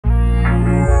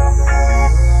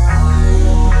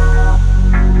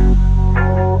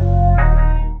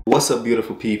What's up,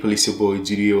 beautiful people? It's your boy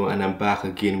Judeo, and I'm back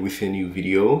again with a new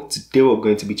video. Today we're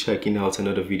going to be checking out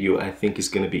another video I think is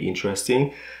going to be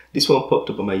interesting. This one popped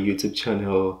up on my YouTube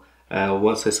channel.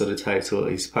 Once I saw the title,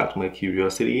 it sparked my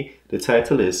curiosity. The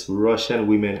title is Russian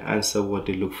Women Answer What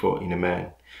They Look For in a Man.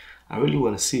 I really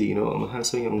want to see, I'm a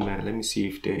handsome young man. Let me see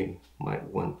if they might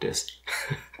want this.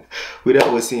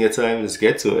 Without wasting your time, let's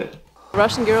get to it.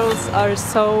 Russian girls are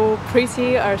so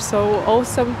pretty, are so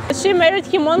awesome. She married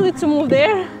him only to move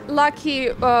there. Lucky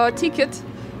ticket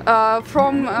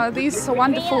from this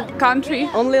wonderful country.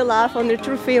 Only love, only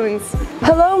true feelings.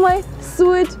 Hello my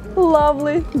sweet,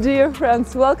 lovely, dear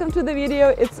friends. Welcome to the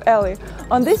video, it's Ellie.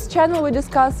 On this channel we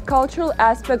discuss cultural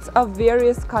aspects of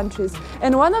various countries.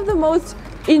 And one of the most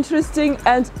interesting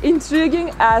and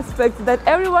intriguing aspects that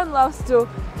everyone loves to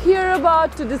hear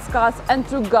about, to discuss and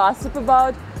to gossip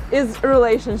about is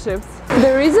relationships.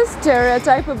 There is a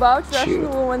stereotype about Russian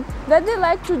women that they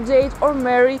like to date or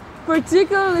marry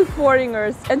particularly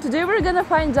foreigners, and today we're gonna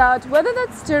find out whether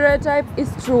that stereotype is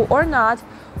true or not.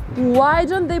 Why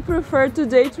don't they prefer to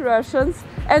date Russians,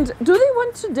 and do they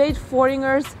want to date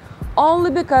foreigners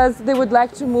only because they would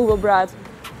like to move abroad?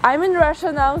 I'm in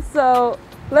Russia now, so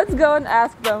let's go and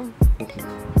ask them.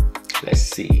 Let's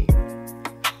see.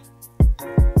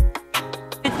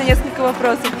 Несколько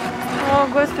вопросов. О,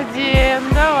 господи,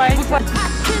 давай.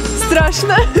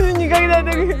 Страшно, никогда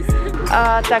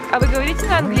так. Так, а вы говорите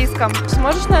на английском?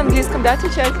 Сможешь на английском, да,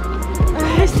 отвечать?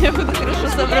 Я буду хорошо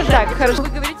соображать. Так, хорошо. Вы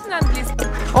говорите на английском?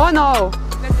 О, no.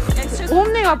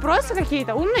 Умные вопросы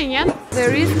какие-то, умные, нет?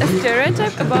 There is a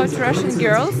stereotype about Russian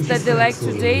girls that they like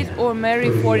to date or marry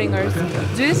foreigners.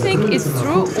 Do you think it's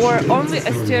true or only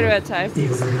a stereotype?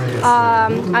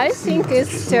 I think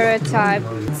it's stereotype.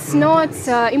 It's not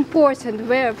important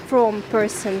where from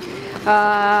person.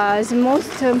 The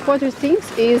most important thing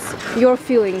is your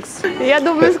feelings. Я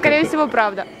думаю, скорее всего,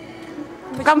 правда.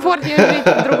 Комфортнее жить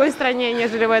в другой стране,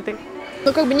 нежели в этой.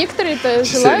 Ну, как бы некоторые-то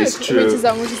желают выйти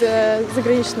замуж за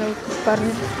заграничного парня,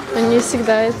 но не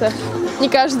всегда это. Не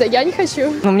каждый, я не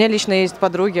хочу. У меня лично есть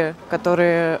подруги,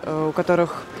 у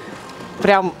которых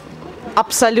прям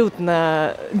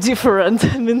абсолютно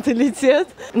different менталитет.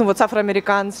 Ну вот с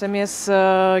афроамериканцами,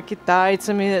 с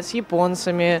китайцами, с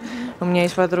японцами. У меня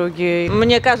есть подруги.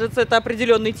 Мне кажется, это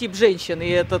определенный тип женщин, и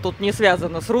это тут не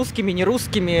связано с русскими, не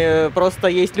русскими. Просто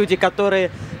есть люди,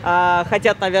 которые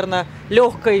хотят, наверное,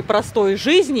 легкой, простой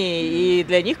жизни, и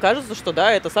для них кажется, что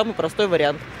да, это самый простой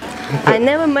вариант. I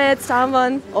never met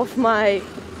someone of my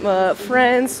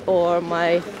friends or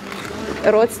my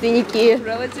родственники,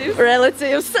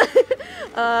 relatives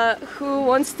who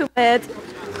wants to meet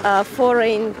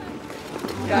foreign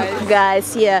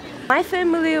guys. Yeah, my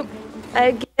family,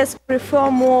 I guess,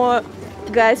 prefer more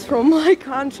guys from my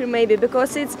country, maybe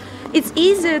because it's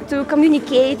easier to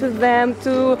communicate with them.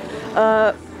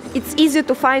 It's easier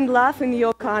to find love in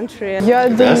your country. Я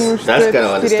думаю, что that's kind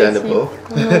of understandable.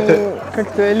 Ну,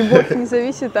 как-то любовь не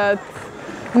зависит от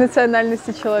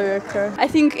национальности человека. I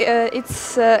think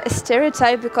it's a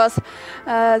stereotype because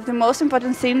the most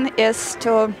important thing is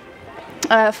to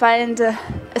find a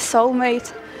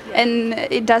soulmate, and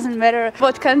it doesn't matter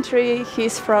what country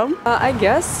he's from. I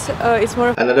guess it's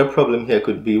more. Another problem here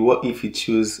could be, what if you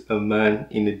choose a man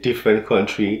in a different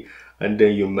country and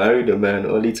then you marry the man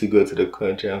only to go to the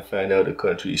country and find out the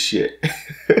country is shit?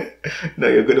 Now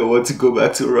you're gonna want to go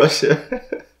back to Russia.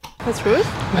 That's true,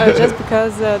 just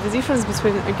because the difference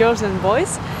between girls and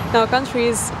boys in our country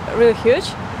is really huge.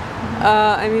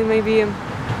 I mean, maybe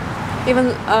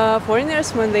even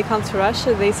foreigners, when they come to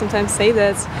Russia, they sometimes say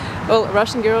that, well,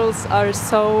 Russian girls are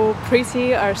so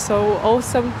pretty, are so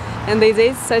awesome, and they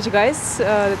date such guys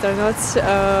that are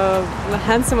not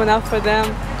handsome enough for them.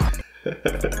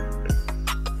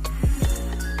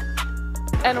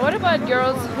 And what about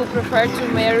girls who prefer to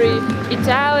marry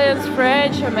Italians,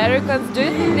 French, Americans? Do you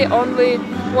think they only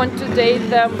want to date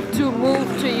them to move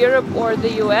to Europe or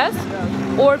the US,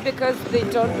 or because they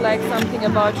don't like something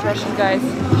about Russian guys?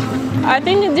 I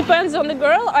think it depends on the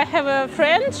girl. I have a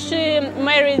friend, she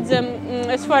married,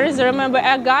 as far as I remember,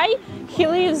 a guy. He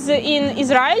lives in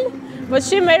Israel, but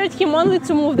she married him only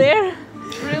to move there.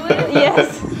 Really?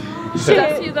 Yes.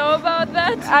 Does you know about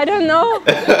that? I don't know,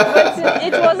 but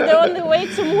it was the only way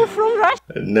to move from Russia.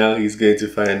 And now he's going to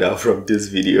find out from this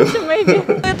video. Maybe.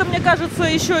 Это, мне кажется,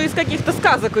 еще из каких-то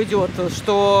сказок идет,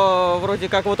 что вроде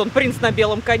как вот он принц на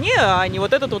белом коне, а не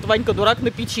вот этот вот Ванька-дурак на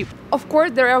печи. Of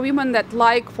course, there are women that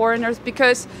like foreigners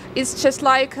because it's just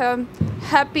like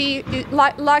happy,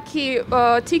 lucky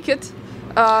ticket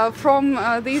from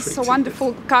this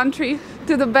wonderful country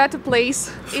to the better place.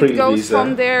 It goes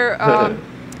from their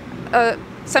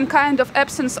some kind of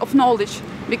absence of knowledge.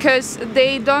 because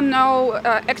they don't know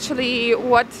actually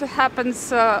what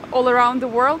happens all around the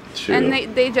world. True. And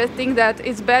they just think that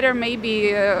it's better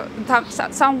maybe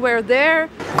somewhere there.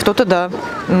 Кто-то да.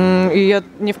 И я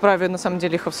не вправе на самом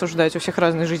деле их обсуждать. У всех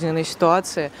разные жизненные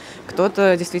ситуации.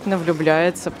 Кто-то действительно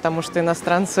влюбляется, потому что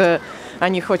иностранцы,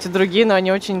 они хоть и другие, но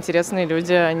они очень интересные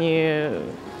люди. Они,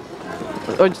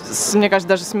 мне кажется,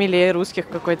 даже смелее русских в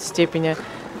какой-то степени.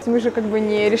 Мы же как бы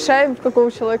не решаем, в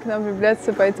какого человека нам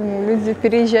влюбляться, поэтому люди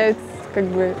переезжают как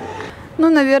бы... Ну,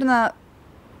 наверное,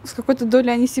 с какой-то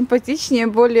долей они симпатичнее,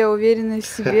 более уверенные в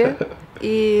себе.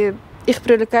 И их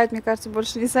привлекает, мне кажется,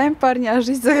 больше не сами парни, а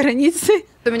жизнь за границей.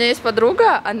 У меня есть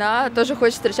подруга, она тоже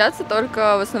хочет встречаться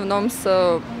только в основном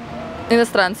с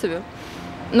иностранцами.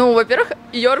 Ну, во-первых,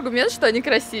 ее аргумент, что они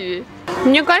красивее.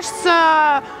 Мне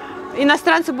кажется,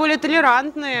 иностранцы более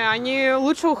толерантные, они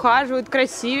лучше ухаживают,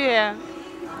 красивее,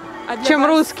 чем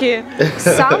русские.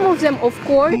 Some of them, of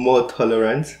course. More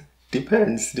tolerant?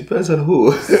 Depends on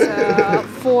who.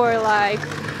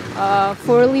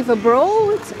 For live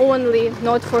abroad only,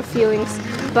 not for feelings.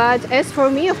 But as for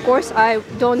me, of course, I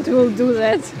will do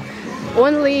that.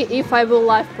 Only if I will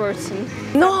love person.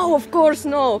 No, of course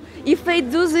no. If they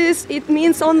do this, it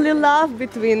means only love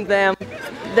between them.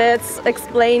 That's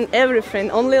explain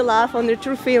everything. Only love, only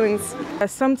true feelings.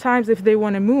 Sometimes if they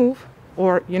want to move,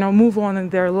 or move on in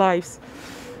their lives,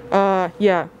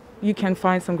 yeah, you can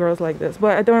find some girls like this.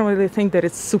 But I don't really think that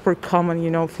it's super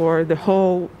common, for the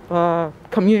whole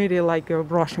community, like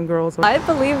Russian girls. I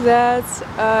believe that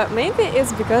maybe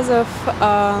it's because of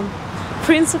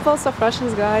principles of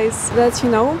Russian guys that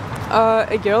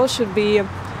a girl should be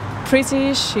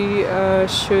pretty, she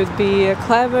should be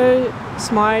clever,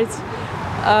 smart,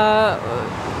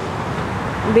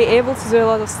 be able to do a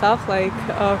lot of stuff like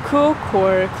cook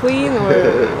or clean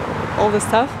or all the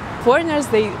stuff. Foreigners,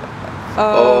 they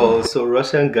oh, so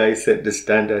Russian guys set the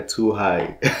standard too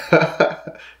high.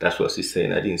 That's what she's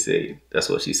saying. I didn't say it. That's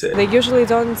what she said. They usually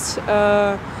don't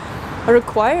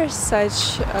require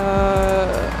such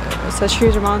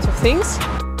huge amount of things.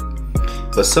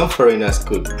 But some foreigners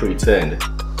could pretend,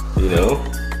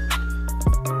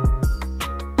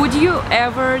 Would you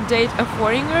ever date a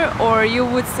foreigner, or you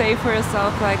would say for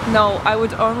yourself like, no, I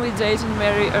would only date and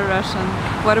marry a Russian?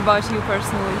 What about you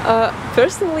personally?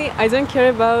 Personally, I don't care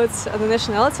about the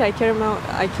nationality. I care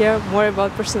more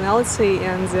about personality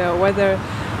and whether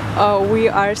we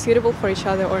are suitable for each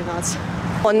other or not.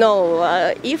 Oh no,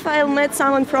 if I met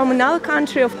someone from another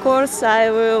country, of course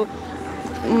I will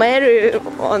marry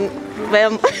on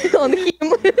them, on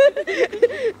him.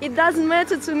 It doesn't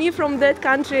matter to me from that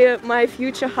country my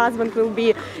future husband will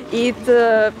be. It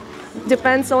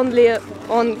depends only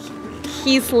on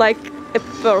his like a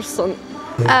person.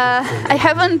 I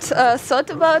haven't thought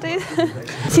about it.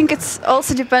 I think it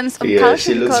also depends on culture.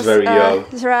 She looks because very young.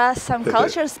 There are some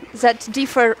cultures that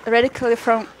differ radically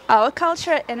from our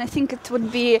culture, and I think it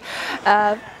would be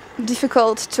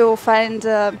difficult to find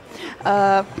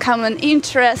common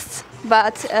interests.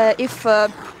 But if a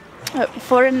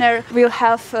foreigner will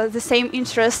have the same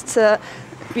interests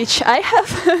which I have,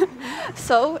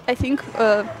 so I think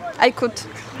I could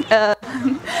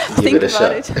think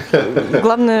about it.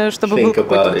 Главное, чтобы был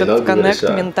какой-то этот коннект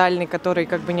ментальный, который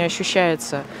как бы не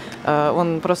ощущается.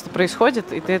 Он просто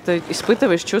происходит, и ты это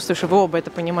испытываешь, чувствуешь, и вы оба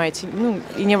это понимаете.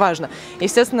 И неважно.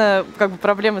 Естественно, как бы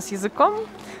проблемы с языком.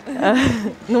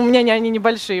 У меня они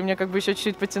небольшие, мне как бы еще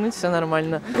чуть-чуть потянуть, все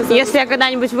нормально. Если я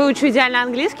когда-нибудь выучу идеально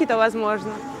английский, то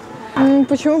возможно.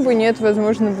 Почему бы нет?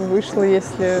 Возможно, бы вышло,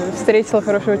 если встретила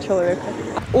хорошего человека.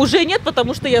 Уже нет,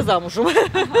 потому что я замужем.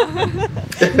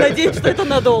 Надеюсь, что это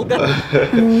надолго.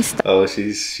 Oh,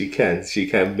 she can't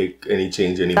make any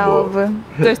change anymore.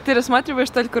 То есть ты рассматриваешь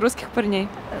только русских парней?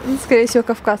 Скорее всего,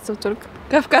 кавказцев только.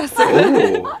 Кавказцев.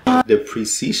 Oh, the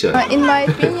precision. In my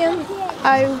opinion,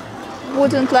 I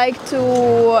wouldn't like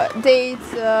to date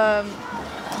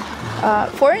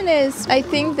foreigners. I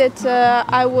think that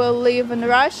I will live in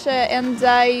Russia and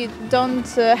I don't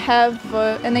have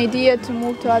an idea to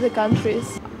move to other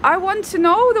countries. I want to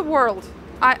know the world.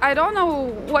 I don't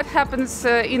know what happens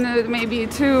in maybe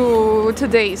two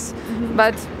days,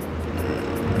 but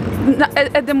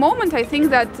at the moment I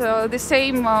think that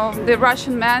the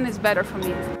Russian man is better for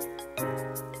me.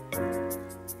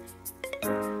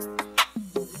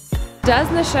 Does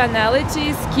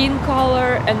nationality, skin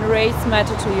color and race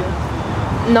matter to you?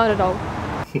 Not at all.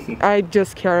 I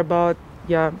just care about,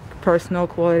 personal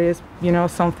qualities,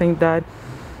 something that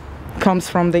comes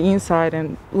from the inside,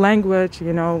 and language,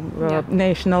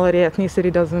 nationality,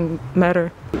 ethnicity doesn't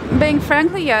matter. Being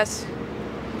frankly, yes.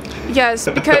 Yes,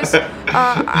 because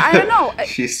I don't know.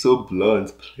 She's so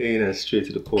blunt, plain and straight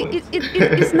to the point.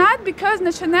 It's not because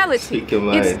nationality.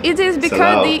 It is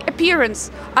because the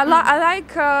appearance. I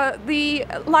like the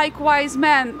likewise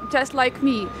men, just like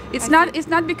me. It's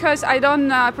not because I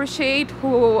don't appreciate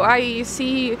who I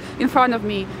see in front of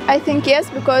me. I think yes,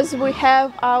 because we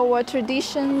have our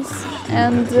traditions,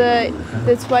 and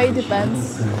that's why it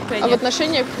depends. А в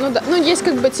отношениях, ну да, ну есть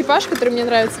как бы типаж, который мне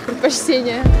нравится,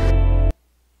 предпочтение.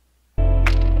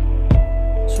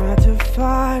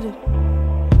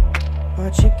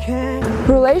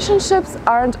 Relationships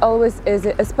aren't always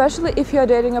easy, especially if you're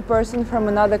dating a person from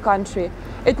another country.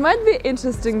 It might be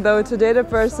interesting though to date a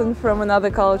person from another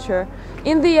culture.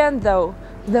 In the end though,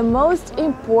 the most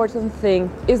important thing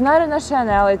is not a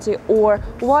nationality or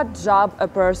what job a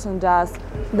person does.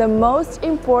 The most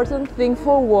important thing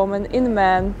for a woman in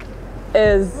man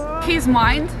is his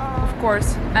mind, of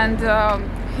course, and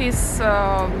his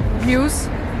views,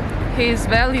 his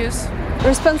values.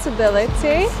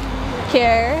 Responsibility,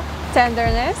 care,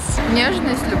 tenderness.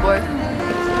 Нежность, любовь.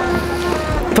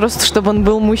 Просто чтобы он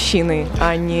был мужчиной,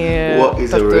 а не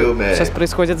то, что сейчас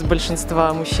происходит с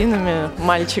большинством мужчинами,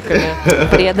 мальчиками.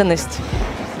 Преданность.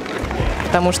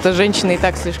 Потому что женщины и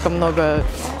так слишком много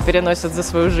переносят за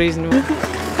свою жизнь.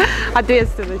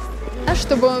 ответственность.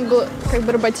 Чтобы он был как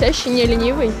бы работящий, не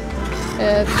ленивый,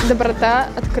 доброта,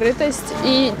 открытость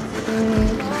и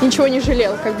ничего не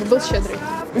жалел, как бы был щедрый.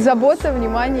 Забота,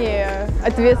 внимание,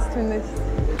 ответственность.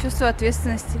 Чувство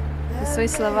ответственности за свои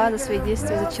слова, за свои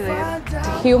действия, за человека.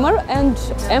 Humor and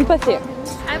empathy.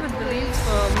 I would believe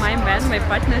my man, my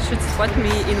partner should support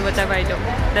me in whatever I do.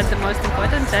 That's the most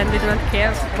important, and we don't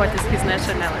care what is his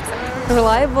nationality.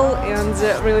 Reliable and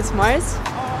really smart,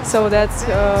 so that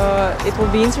it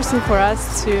will be interesting for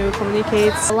us to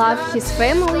communicate. Love his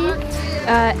family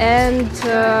and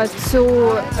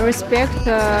to respect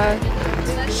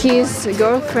his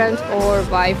girlfriend or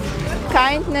wife.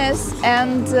 Kindness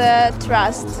and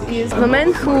trust is the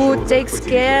man who takes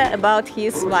care about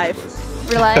his wife.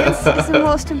 Reliance is the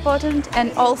most important,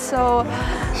 and also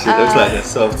she looks like a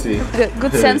softie.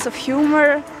 Good sense of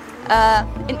humor,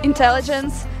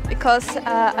 intelligence, because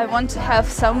I want to have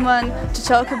someone to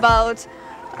talk about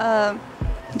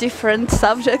different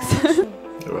subjects.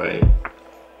 Right.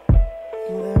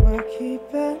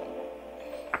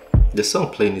 The song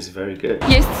playing is very good.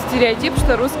 Есть стереотип,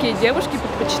 что русские девушки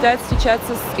предпочитают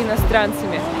встречаться с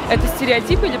иностранцами. Это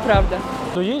стереотип или правда?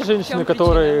 Ну, есть женщины,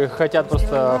 которые хотят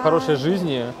просто хорошей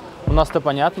жизни. У нас-то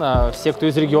понятно, все, кто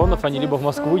из регионов, они либо в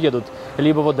Москву едут,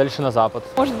 либо вот дальше на запад.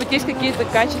 Может быть, есть какие-то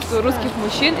качества русских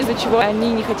мужчин, из-за чего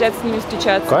они не хотят с ними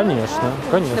встречаться? Конечно,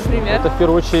 конечно. Например? Это в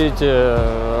первую очередь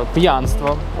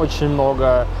пьянство очень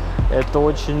много. Это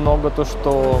очень много то,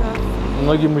 что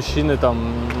многие мужчины там,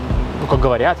 ну, как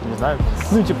говорят, я не знаю,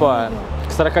 ну, типа,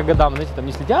 к 40 годам, знаете, там,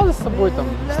 не следят за собой, там,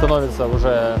 становятся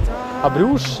уже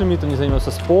обрюзшими, там, не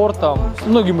занимаются спортом.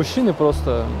 Многие мужчины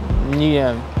просто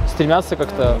не стремятся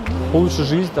как-то улучшить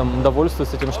жизнь, там,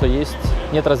 довольствоваться тем, что есть,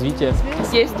 нет развития.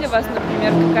 Есть ли у вас,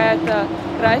 например, какая-то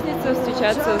разница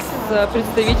встречаться с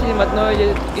представителем одной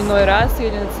или иной расы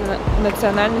или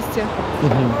национальности?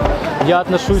 Я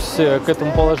отношусь к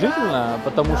этому положительно,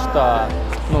 потому что,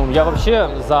 ну, я вообще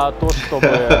за то, чтобы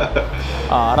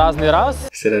разные расы.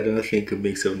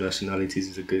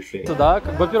 Да,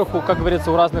 во-первых, как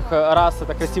говорится, у разных рас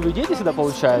это красивые дети всегда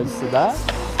получаются, да.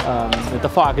 Это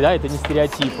факт, да, это не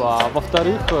стереотип. А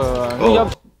во-вторых, ну, я...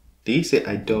 Do you say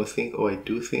I don't think or I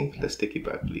do think? Let's take it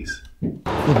back, please.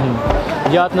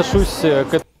 Я отношусь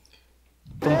к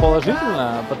этому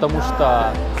положительно, потому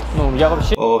что, ну, я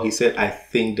вообще... Oh, he said I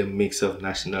think the mix of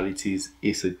nationalities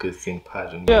is a good thing.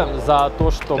 Pardon me. За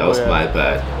то, чтобы... That was my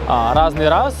bad. Разные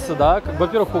расы, да,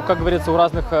 во-первых, как говорится, у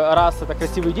разных рас это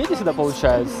красивые дети всегда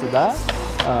получаются, да.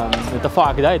 Это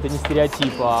факт, да, это не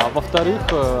стереотип. А во-вторых,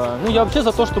 ну, я вообще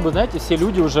за то, чтобы, знаете, все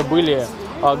люди уже были,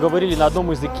 говорили на одном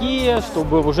языке,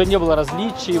 чтобы уже не было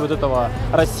различий, вот этого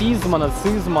расизма,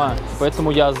 нацизма.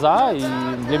 Поэтому я за, и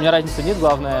для меня разницы нет,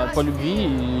 главное по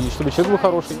любви, и чтобы человек был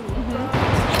хороший.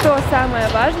 Что самое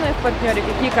важное в партнере?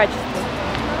 Какие качества?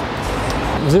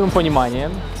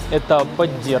 Взаимопонимание, это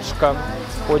поддержка,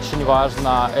 очень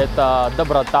важно, это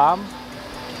доброта.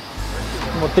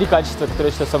 Вот 3 качества, которые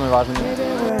я считаю самыми важными.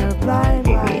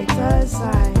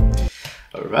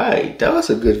 Alright, that was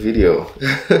a good video.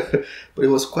 But it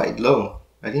was quite long.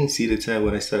 I didn't see the time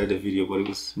when I started the video, but it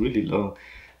was really long.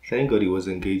 Thank God it was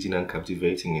engaging and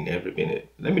captivating in every minute.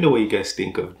 Let me know what you guys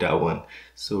think of that one.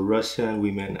 So Russian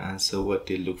women answer what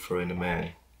they look for in a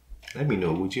man. Let me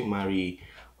know, would you marry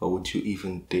or would you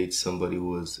even date somebody who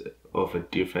was of a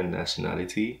different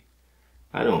nationality?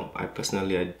 I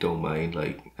personally don't mind.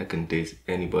 Like, I can date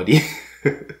anybody.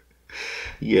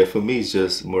 Yeah, for me it's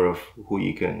just more of who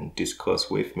you can discuss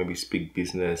with, maybe speak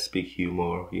business, speak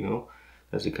humor, you know.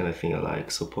 That's the kind of thing I like.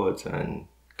 Support and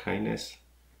kindness.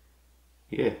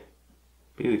 Yeah,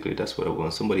 basically that's what I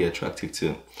want, somebody attractive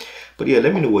too. But yeah,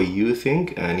 let me know what you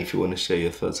think, and if you want to share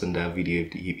your thoughts on that video,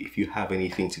 if you have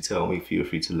anything to tell me, feel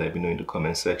free to let me know in the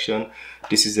comment section.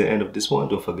 This is the end of this one.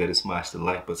 Don't forget to smash the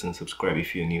like button, subscribe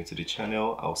if you're new to the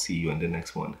channel. I'll see you in the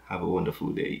next one. Have a wonderful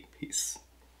day. Peace.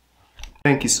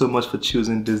 Thank you so much for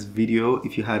choosing this video.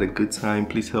 If you had a good time,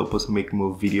 please help us make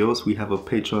more videos. We have a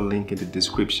Patreon link in the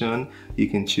description. You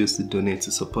can choose to donate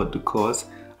to support the cause,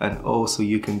 and also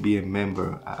you can be a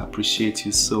member. I appreciate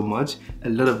you so much. A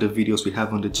lot of the videos we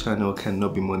have on the channel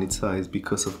cannot be monetized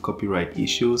because of copyright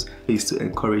issues. Please, to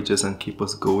encourage us and keep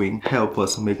us going, help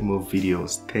us make more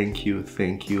videos. Thank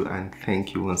you, and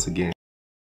thank you once again.